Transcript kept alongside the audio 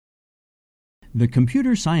The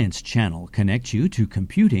Computer Science Channel connects you to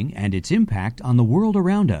computing and its impact on the world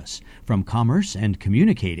around us, from commerce and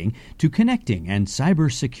communicating to connecting and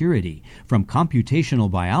cybersecurity, from computational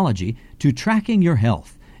biology to tracking your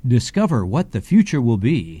health. Discover what the future will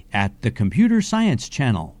be at the Computer Science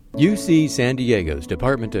Channel. UC San Diego's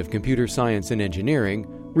Department of Computer Science and Engineering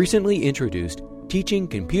recently introduced Teaching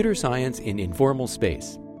Computer Science in Informal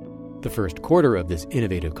Space. The first quarter of this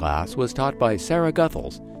innovative class was taught by Sarah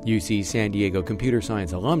Guthels, UC San Diego computer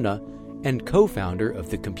science alumna and co-founder of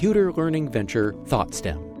the computer learning venture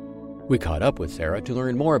ThoughtStem. We caught up with Sarah to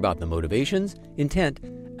learn more about the motivations, intent,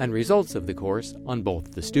 and results of the course on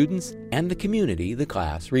both the students and the community the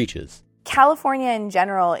class reaches. California in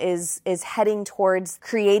general is heading towards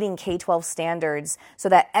creating K-12 standards so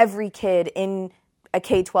that every kid in a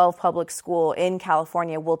K-12 public school in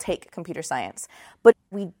California will take computer science. But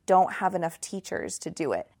we don't have enough teachers to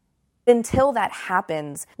do it. Until that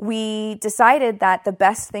happens, we decided that the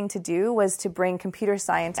best thing to do was to bring computer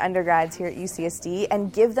science undergrads here at UCSD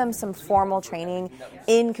and give them some formal training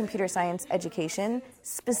in computer science education,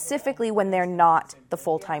 specifically when they're not the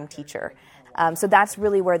full-time teacher. So that's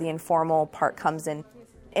really where the informal part comes in.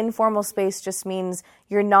 Informal space just means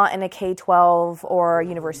you're not in a K-12 or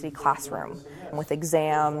university classroom with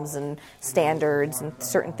exams and standards and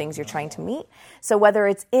certain things you're trying to meet. So whether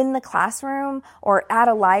it's in the classroom or at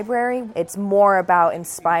a library, it's more about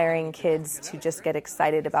inspiring kids to just get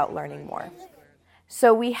excited about learning more.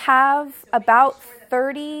 So we have about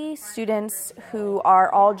 30 students who are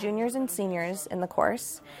all juniors and seniors in the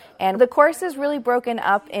course. And the course is really broken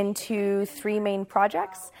up into 3 main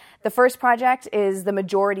projects. The first project is the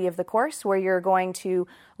majority of the course, where you're going to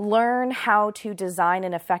learn how to design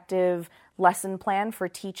an effective lesson plan for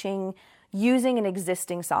teaching using an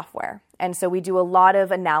existing software. And so we do a lot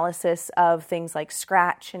of analysis of things like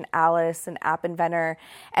Scratch and Alice and App Inventor,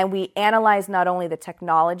 and we analyze not only the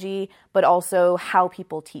technology, but also how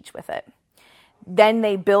people teach with it. Then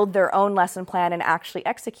they build their own lesson plan and actually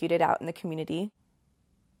execute it out in the community.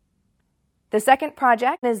 The second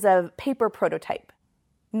project is a paper prototype.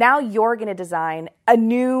 Now you're going to design a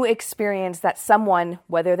new experience that someone,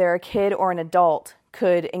 whether they're a kid or an adult,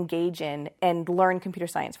 could engage in and learn computer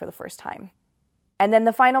science for the first time. And then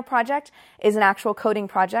the final project is an actual coding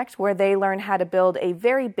project where they learn how to build a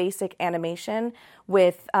very basic animation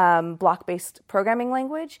with block-based programming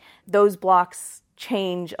language. Those blocks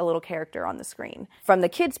change a little character on the screen. From the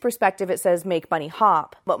kids' perspective, it says make bunny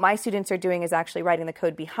hop. What my students are doing is actually writing the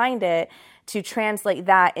code behind it to translate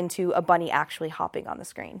that into a bunny actually hopping on the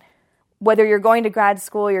screen. Whether you're going to grad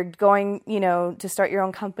school, you're going, to start your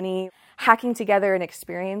own company, hacking together an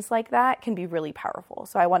experience like that can be really powerful.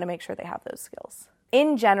 So I want to make sure they have those skills.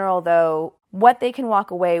 In general, though, what they can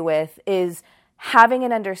walk away with is having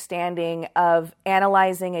an understanding of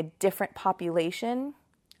analyzing a different population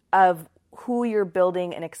of who you're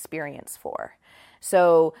building an experience for.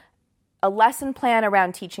 So a lesson plan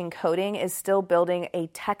around teaching coding is still building a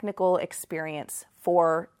technical experience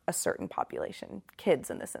for a certain population, kids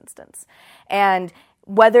in this instance. And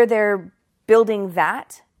whether they're building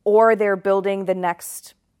that or they're building the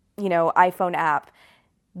next, iPhone app,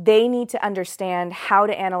 they need to understand how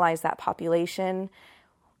to analyze that population,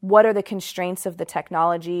 what are the constraints of the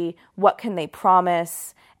technology, what can they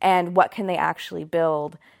promise, and what can they actually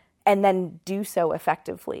build, and then do so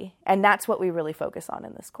effectively. And that's what we really focus on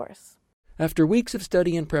in this course. After weeks of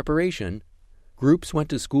study and preparation, groups went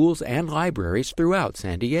to schools and libraries throughout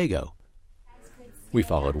San Diego. We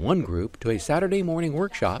followed one group to a Saturday morning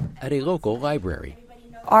workshop at a local library.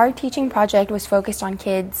 Our teaching project was focused on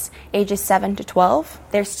kids ages 7 to 12.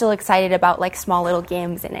 They're still excited about small little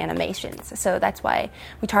games and animations, so that's why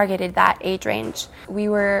we targeted that age range. We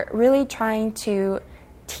were really trying to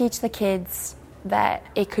teach the kids that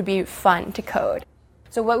it could be fun to code.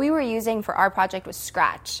 So what we were using for our project was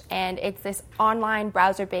Scratch, and it's this online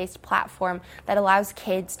browser-based platform that allows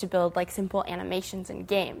kids to build simple animations and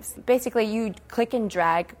games. Basically, you click and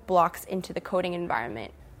drag blocks into the coding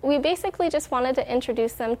environment. We basically just wanted to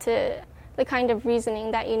introduce them to the kind of reasoning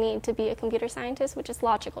that you need to be a computer scientist, which is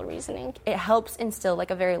logical reasoning. It helps instill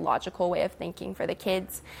a very logical way of thinking for the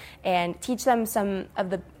kids and teach them some of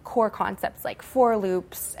the core concepts like for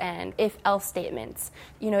loops and if-else statements.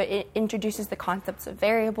 It introduces the concepts of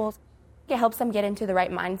variables. It helps them get into the right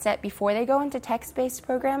mindset before they go into text-based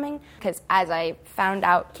programming, because as I found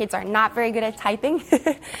out, kids are not very good at typing,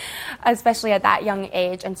 especially at that young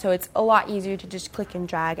age, and so it's a lot easier to just click and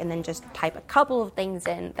drag and then just type a couple of things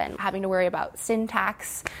in than having to worry about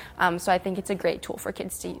syntax. So I think it's a great tool for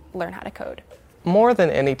kids to learn how to code. More than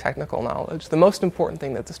any technical knowledge, the most important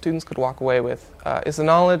thing that the students could walk away with is the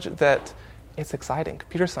knowledge that it's exciting.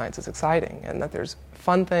 Computer science is exciting, and that there's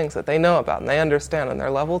fun things that they know about and they understand on their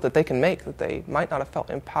level that they can make that they might not have felt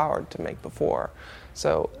empowered to make before.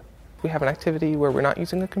 So we have an activity where we're not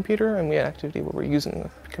using a computer, and we have an activity where we're using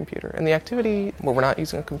a computer. And the activity where we're not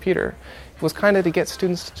using a computer was kind of to get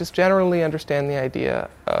students to just generally understand the idea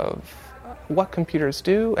of what computers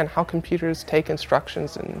do and how computers take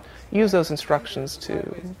instructions and use those instructions to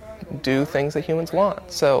do things that humans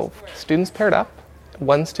want. So students paired up.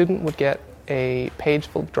 One student would get a page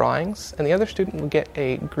full of drawings, and the other student would get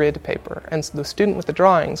a grid paper. And so the student with the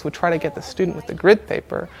drawings would try to get the student with the grid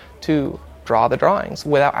paper to draw the drawings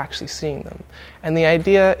without actually seeing them. And the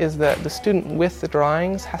idea is that the student with the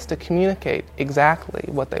drawings has to communicate exactly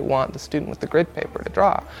what they want the student with the grid paper to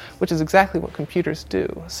draw, which is exactly what computers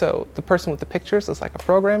do. So the person with the pictures is like a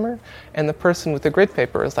programmer, and the person with the grid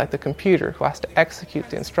paper is like the computer who has to execute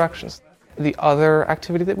the instructions. The other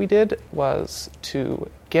activity that we did was to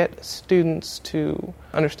get students to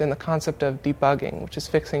understand the concept of debugging, which is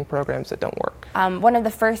fixing programs that don't work. One of the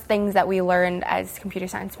first things that we learned as computer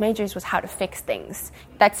science majors was how to fix things.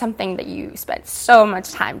 That's something that you spent so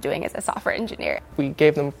much time doing as a software engineer. We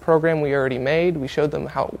gave them a program we already made, we showed them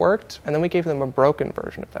how it worked, and then we gave them a broken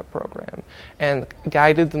version of that program and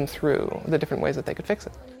guided them through the different ways that they could fix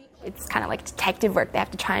it. It's kind of like detective work. They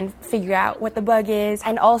have to try and figure out what the bug is.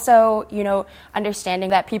 And also,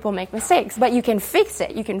 understanding that people make mistakes. But you can fix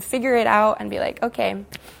it. You can figure it out and be like, okay,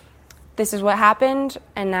 this is what happened,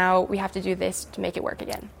 and now we have to do this to make it work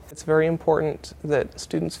again. It's very important that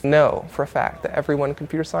students know for a fact that everyone in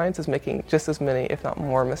computer science is making just as many, if not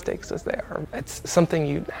more, mistakes as they are. It's something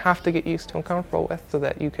you have to get used to and comfortable with so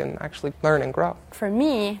that you can actually learn and grow. For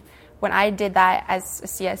me, when I did that as a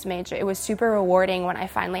CS major, it was super rewarding when I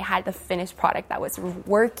finally had the finished product that was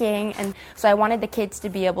working. And so I wanted the kids to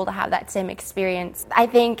be able to have that same experience. I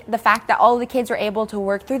think the fact that all the kids were able to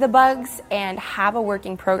work through the bugs and have a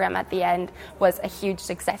working program at the end was a huge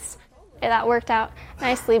success. That worked out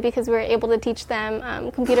nicely because we were able to teach them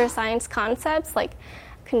computer science concepts like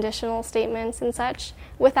conditional statements and such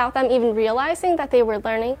without them even realizing that they were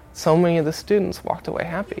learning. So many of the students walked away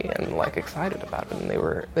happy and excited about it, and they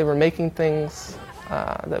were making things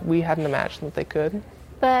that we hadn't imagined that they could.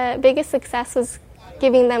 The biggest success was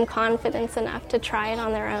giving them confidence enough to try it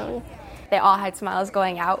on their own. They all had smiles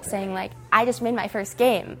going out saying I just made my first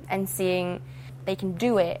game, and seeing they can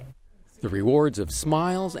do it. The rewards of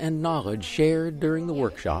smiles and knowledge shared during the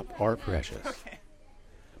workshop are precious.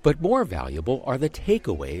 But more valuable are the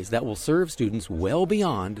takeaways that will serve students well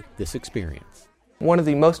beyond this experience. One of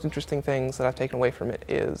the most interesting things that I've taken away from it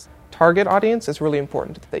is target audience is really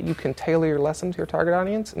important, that you can tailor your lesson to your target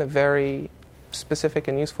audience in a very specific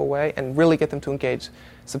and useful way and really get them to engage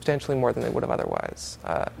substantially more than they would have otherwise.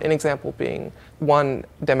 An example being one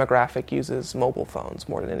demographic uses mobile phones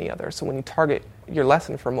more than any other. So when you target your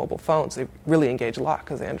lesson for mobile phones, they really engage a lot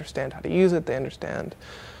because they understand how to use it, they understand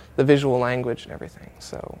the visual language and everything.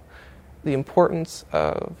 So the importance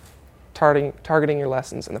of targeting your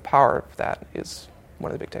lessons and the power of that is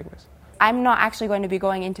one of the big takeaways. I'm not actually going to be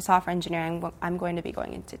going into software engineering. I'm going to be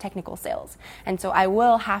going into technical sales. And so I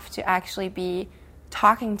will have to actually be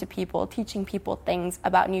talking to people, teaching people things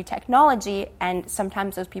about new technology, and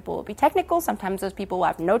sometimes those people will be technical, sometimes those people will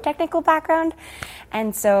have no technical background.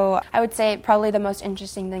 And so I would say probably the most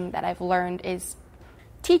interesting thing that I've learned is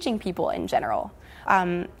teaching people in general.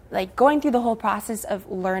 Going through the whole process of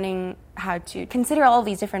learning how to consider all of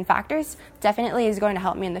these different factors definitely is going to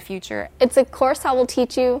help me in the future. It's a course that will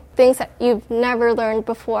teach you things that you've never learned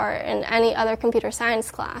before in any other computer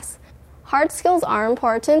science class. Hard skills are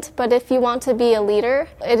important, but if you want to be a leader,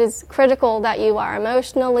 it is critical that you are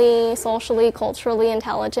emotionally, socially, culturally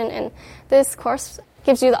intelligent, and this course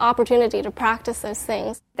gives you the opportunity to practice those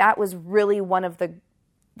things. That was really one of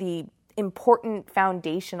the important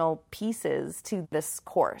foundational pieces to this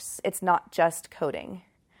course. It's not just coding.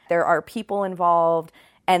 There are people involved,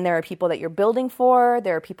 and there are people that you're building for.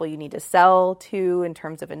 There are people you need to sell to in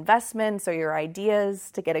terms of investments or your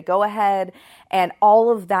ideas to get a go-ahead. And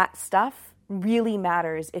all of that stuff really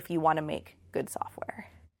matters if you want to make good software.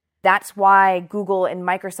 That's why Google and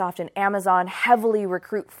Microsoft and Amazon heavily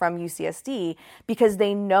recruit from UCSD, because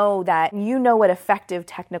they know that you know what effective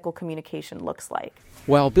technical communication looks like.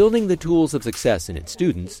 While building the tools of success in its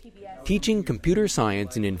students, teaching computer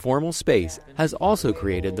science in informal space has also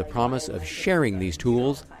created the promise of sharing these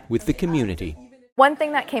tools with the community. One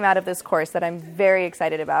thing that came out of this course that I'm very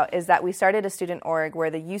excited about is that we started a student org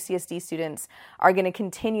where the UCSD students are going to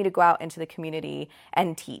continue to go out into the community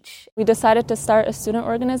and teach. We decided to start a student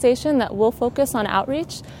organization that will focus on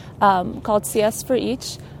outreach called CS for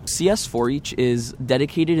Each. CS4H is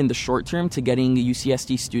dedicated in the short term to getting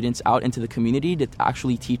UCSD students out into the community to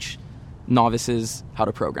actually teach novices how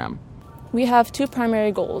to program. We have two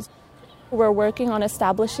primary goals. We're working on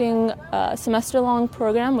establishing a semester-long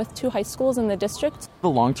program with 2 high schools in the district. The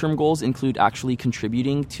long-term goals include actually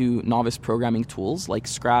contributing to novice programming tools like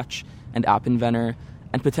Scratch and App Inventor,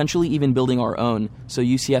 and potentially even building our own, so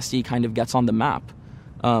UCSD kind of gets on the map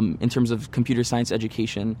in terms of computer science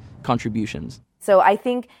education contributions. So I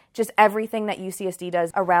think just everything that UCSD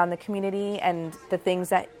does around the community and the things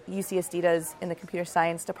that UCSD does in the computer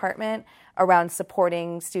science department around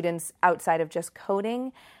supporting students outside of just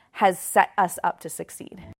coding has set us up to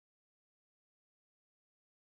succeed.